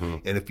people.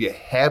 And if you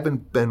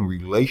haven't been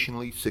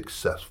relationally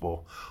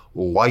successful,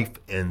 life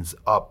ends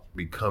up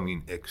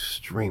becoming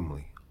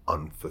extremely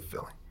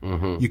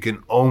unfulfilling. You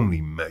can only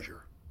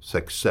measure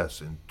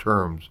success in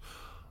terms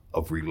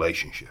of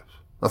relationships.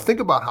 Now think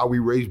about how we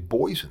raise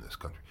boys in this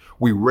country.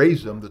 We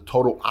raise them the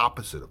total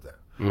opposite of that.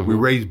 We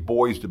raise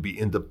boys to be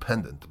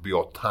independent, to be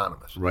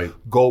autonomous.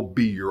 Go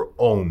be your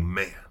own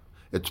man.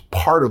 It's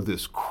part of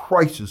this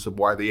crisis of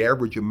why the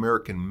average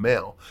American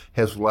male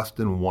has less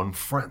than one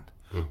friend.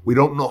 We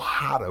don't know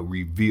how to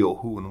reveal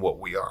who and what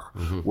we are.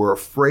 We're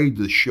afraid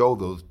to show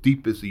those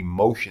deepest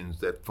emotions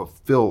that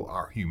fulfill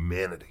our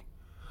humanity.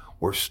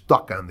 We're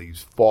stuck on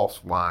these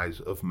false lies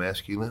of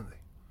masculinity.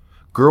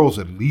 Girls,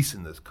 at least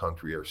in this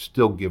country, are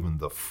still given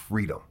the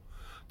freedom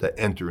to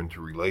enter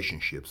into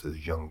relationships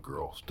as young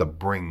girls, to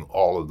bring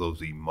all of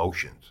those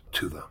emotions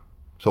to them.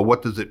 So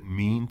what does it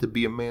mean to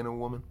be a man or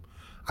woman?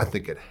 I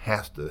think it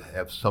has to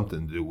have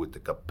something to do with the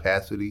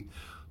capacity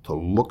to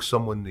look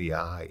someone in the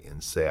eye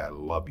and say, I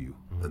love you,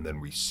 and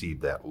then receive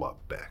that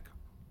love back.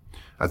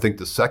 I think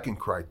the second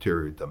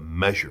criteria to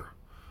measure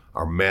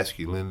our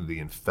masculinity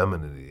and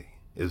femininity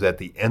is at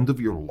the end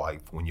of your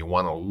life, when you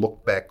want to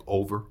look back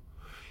over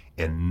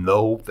and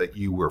know that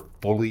you were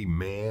fully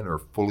man or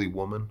fully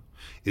woman,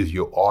 is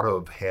you ought to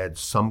have had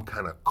some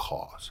kind of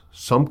cause,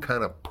 some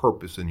kind of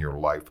purpose in your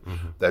life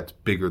that's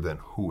bigger than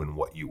who and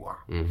what you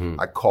are.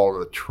 I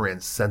call it a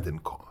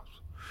transcendent cause.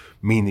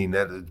 meaning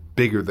that it's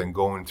bigger than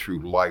going through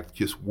life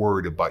just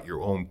worried about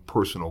your own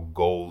personal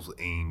goals,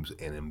 aims,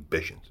 and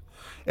ambitions.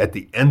 At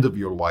the end of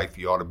your life,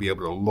 you ought to be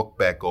able to look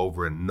back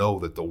over and know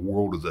that the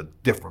world is a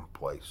different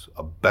place,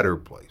 a better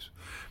place,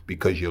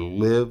 because you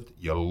lived,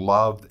 you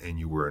loved, and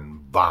you were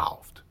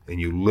involved, and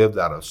you lived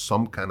out of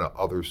some kind of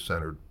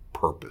other-centered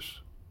purpose.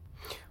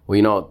 Well,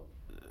 you know,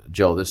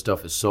 Joe, this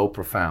stuff is so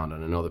profound,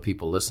 and I know the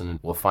people listening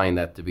will find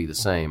that to be the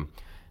same.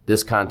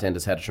 This content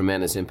has had a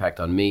tremendous impact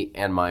on me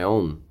and my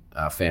own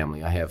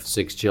family. I have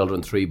 6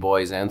 children, 3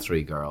 boys and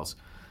 3 girls,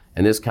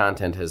 and this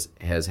content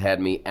has had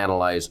me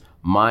analyze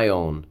my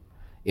own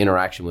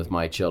interaction with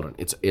my children.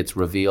 It's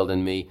revealed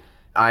in me.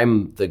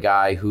 I'm the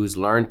guy who's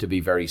learned to be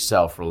very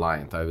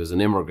self-reliant. I was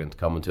an immigrant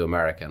coming to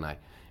America,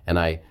 and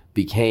I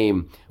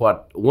became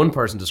what one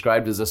person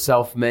described as a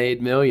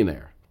self-made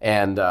millionaire.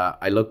 And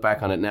I look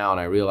back on it now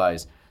and I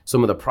realize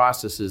some of the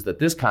processes that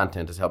this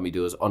content has helped me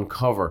do is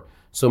uncover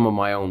some of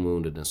my own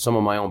woundedness, some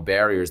of my own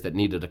barriers that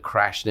needed to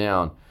crash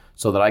down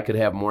so that I could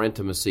have more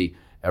intimacy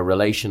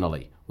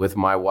relationally with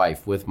my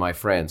wife, with my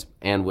friends,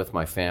 and with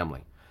my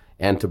family,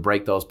 and to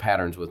break those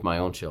patterns with my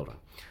own children.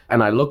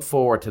 And I look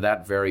forward to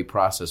that very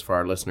process for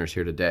our listeners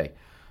here today.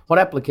 What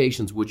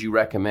applications would you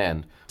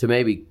recommend to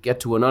maybe get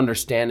to an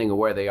understanding of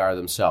where they are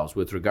themselves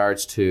with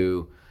regards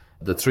to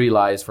the 3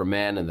 lies for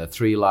men and the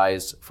 3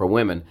 lies for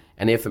women,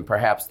 and if and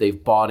perhaps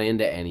they've bought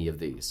into any of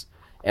these?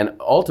 And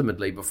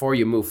ultimately, before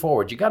you move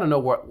forward, you got to know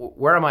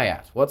where am I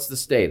at? What's the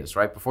status,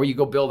 right? Before you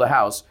go build a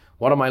house,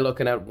 what am I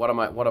looking at? What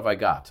have I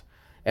got?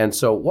 And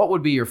so what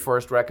would be your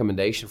first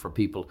recommendation for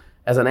people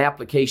as an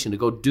application to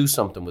go do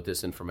something with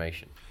this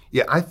information?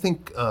 Yeah, I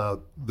think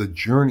the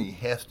journey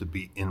has to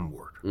be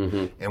inward.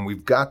 Mm-hmm. And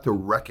we've got to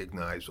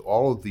recognize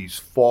all of these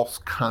false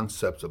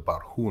concepts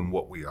about who and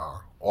what we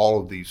are, all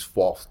of these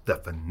false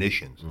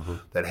definitions mm-hmm.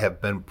 that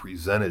have been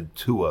presented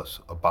to us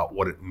about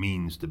what it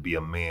means to be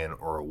a man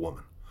or a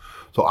woman.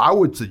 So I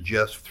would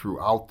suggest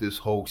throughout this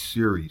whole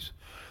series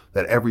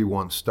that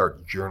everyone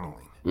start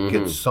journaling, mm-hmm.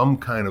 get some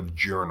kind of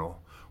journal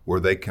where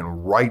they can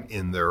write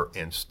in there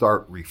and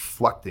start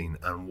reflecting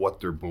on what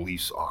their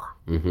beliefs are.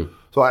 Mm-hmm.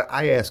 So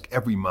I ask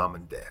every mom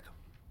and dad,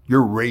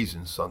 you're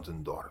raising sons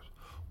and daughters.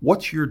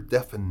 What's your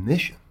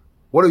definition?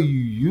 What are you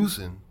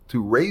using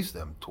to raise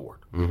them toward?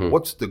 Mm-hmm.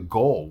 What's the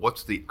goal?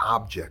 What's the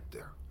object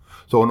there?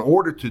 So in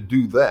order to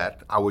do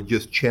that, I would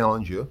just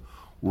challenge you,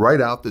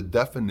 write out the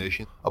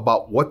definition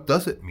about what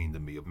does it mean to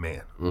be a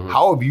man? Mm-hmm.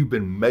 How have you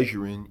been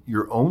measuring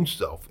your own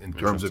self in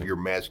terms of your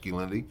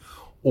masculinity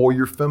or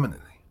your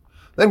femininity?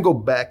 Then go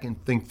back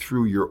and think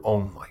through your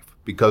own life,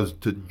 because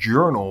to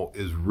journal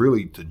is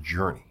really to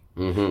journey.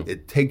 Mm-hmm.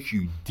 It takes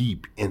you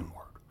deep inward.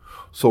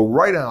 So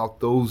write out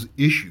those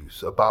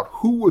issues about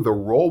who were the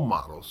role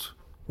models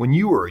when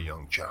you were a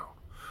young child.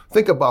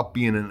 Think about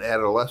being an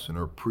adolescent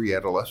or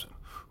pre-adolescent.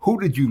 Who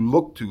did you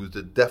look to as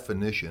the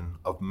definition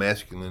of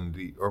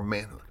masculinity or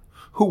manhood?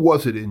 Who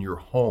was it in your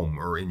home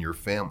or in your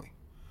family?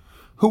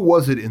 Who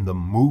was it in the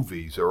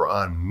movies or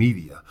on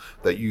media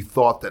that you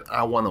thought that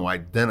I want to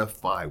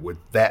identify with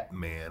that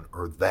man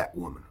or that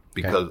woman?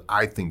 Because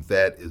I think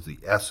that is the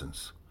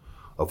essence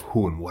of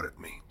who and what it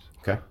means.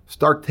 Okay.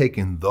 Start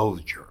taking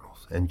those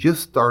journals and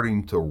just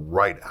starting to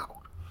write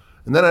out.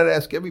 And then I'd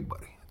ask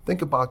everybody,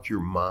 think about your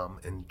mom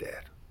and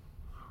dad.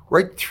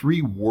 Write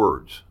 3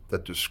 words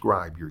that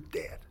describe your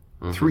dad.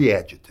 Mm-hmm. 3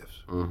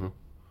 adjectives. Mm-hmm.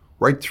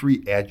 Write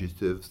 3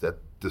 adjectives that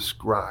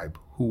describe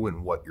who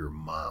and what your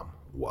mom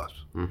was.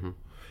 Mm-hmm.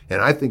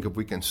 And I think if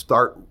we can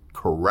start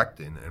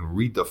correcting and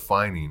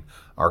redefining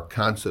our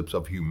concepts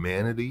of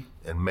humanity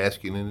and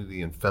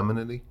masculinity and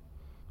femininity,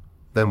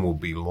 then we'll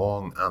be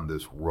long on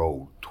this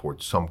road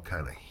towards some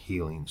kind of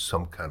healing,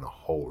 some kind of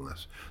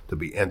wholeness, to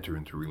be enter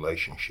into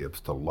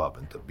relationships, to love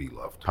and to be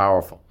loved.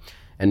 Powerful.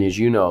 And as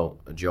you know,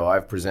 Joe,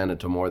 I've presented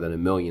to more than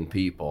 1 million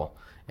people,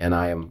 and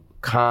I am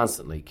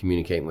constantly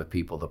communicating with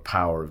people the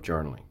power of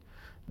journaling,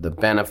 the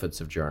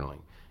benefits of journaling,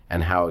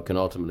 and how it can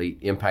ultimately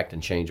impact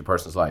and change a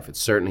person's life. It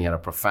certainly had a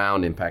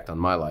profound impact on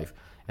my life,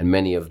 and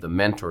many of the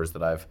mentors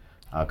that I've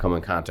come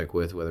in contact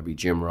with, whether it be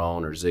Jim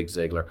Rohn or Zig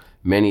Ziglar,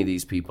 many of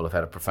these people have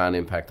had a profound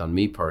impact on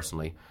me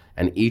personally,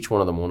 and each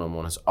one of them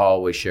one-on-one has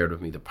always shared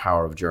with me the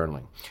power of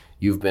journaling.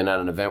 You've been at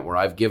an event where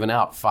I've given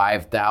out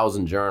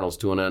 5,000 journals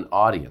to an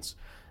audience.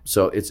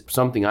 So it's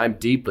something I'm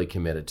deeply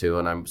committed to,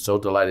 and I'm so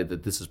delighted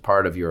that this is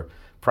part of your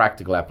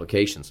practical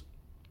applications.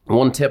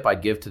 One tip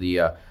I'd give to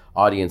the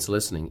audience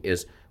listening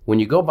is, when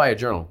you go buy a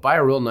journal, buy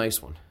a real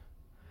nice one.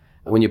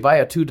 When you buy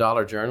a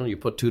 $2 journal, you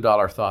put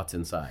 $2 thoughts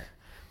inside.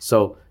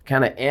 So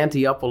kind of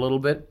ante up a little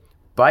bit,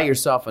 buy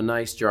yourself a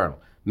nice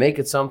journal. Make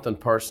it something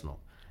personal.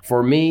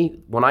 For me,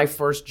 when I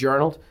first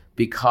journaled,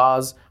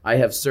 because I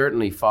have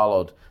certainly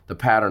followed the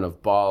pattern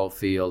of ball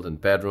field and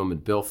bedroom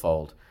and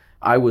billfold,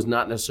 I was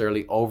not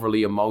necessarily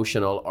overly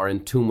emotional or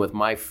in tune with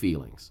my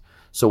feelings.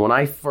 So when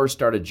I first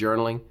started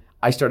journaling,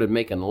 I started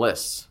making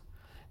lists.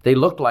 They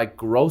looked like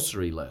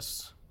grocery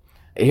lists.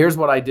 Here's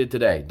what I did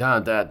today. Da,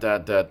 da, da,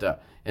 da, da.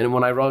 And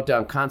when I wrote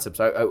down concepts,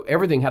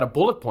 everything had a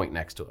bullet point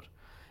next to it.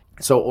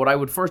 So what I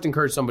would first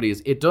encourage somebody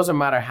is, it doesn't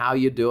matter how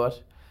you do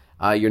it.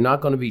 You're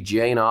not going to be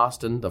Jane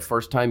Austen the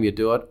first time you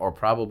do it, or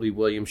probably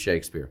William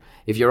Shakespeare.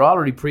 If you're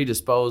already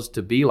predisposed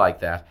to be like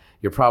that,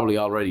 you're probably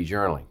already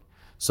journaling.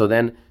 So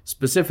then,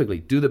 specifically,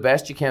 do the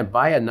best you can.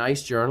 Buy a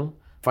nice journal,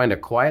 find a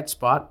quiet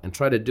spot, and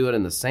try to do it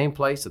in the same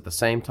place at the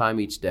same time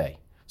each day.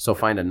 So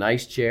find a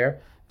nice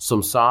chair.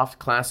 Some soft,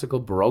 classical,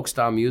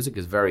 Baroque-style music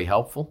is very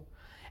helpful.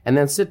 And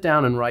then sit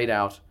down and write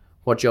out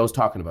what Joe's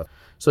talking about.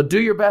 So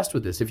do your best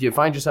with this. If you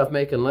find yourself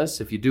making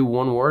lists, if you do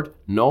one word,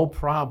 no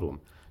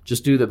problem.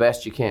 Just do the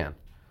best you can.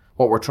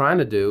 What we're trying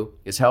to do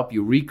is help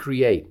you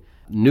recreate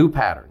new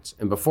patterns.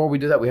 And before we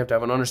do that, we have to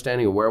have an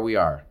understanding of where we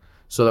are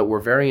so that we're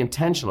very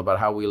intentional about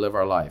how we live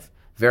our life,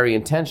 very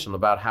intentional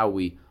about how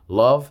we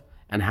love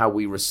and how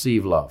we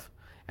receive love.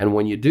 And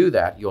when you do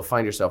that, you'll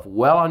find yourself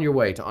well on your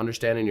way to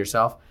understanding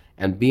yourself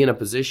and be in a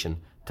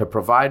position to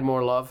provide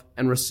more love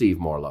and receive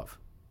more love.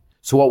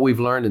 So what we've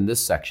learned in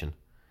this section,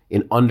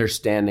 in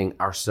understanding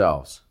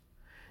ourselves,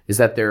 is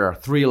that there are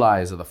 3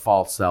 lies of the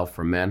false self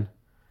for men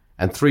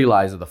and 3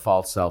 lies of the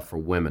false self for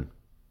women.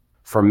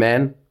 For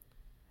men,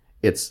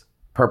 it's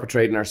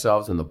perpetrating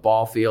ourselves in the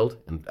ball field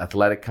and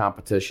athletic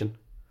competition,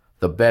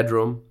 the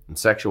bedroom and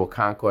sexual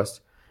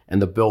conquest,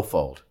 and the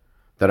billfold,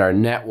 that our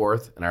net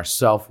worth and our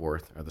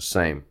self-worth are the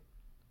same.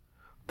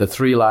 The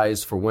 3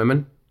 lies for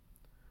women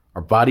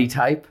are body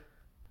type,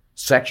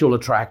 sexual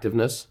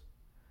attractiveness,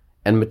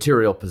 and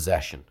material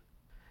possession.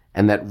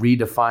 And that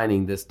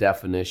redefining this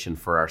definition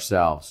for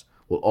ourselves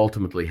will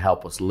ultimately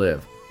help us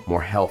live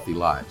more healthy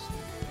lives.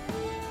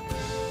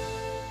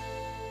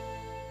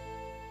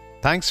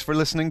 Thanks for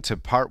listening to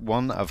part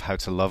 1 of How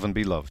to Love and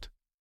Be Loved.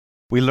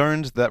 We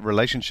learned that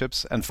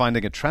relationships and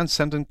finding a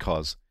transcendent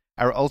cause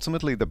are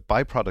ultimately the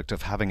byproduct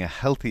of having a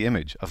healthy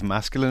image of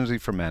masculinity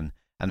for men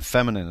and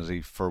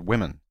femininity for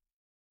women.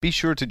 Be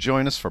sure to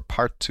join us for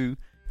part 2,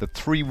 The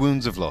 3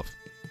 Wounds of Love.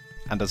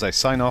 And as I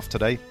sign off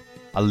today,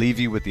 I'll leave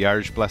you with the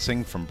Irish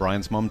blessing from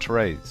Brian's mum,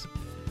 Therese.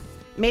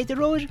 May the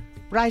road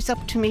rise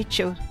up to meet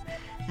you,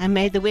 and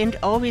may the wind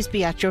always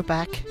be at your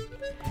back.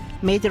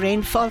 May the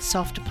rain fall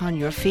soft upon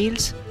your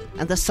fields,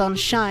 and the sun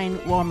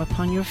shine warm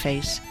upon your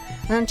face.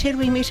 And until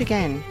we meet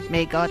again,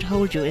 may God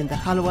hold you in the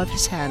hollow of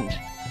his hand.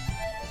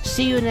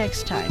 See you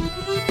next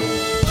time.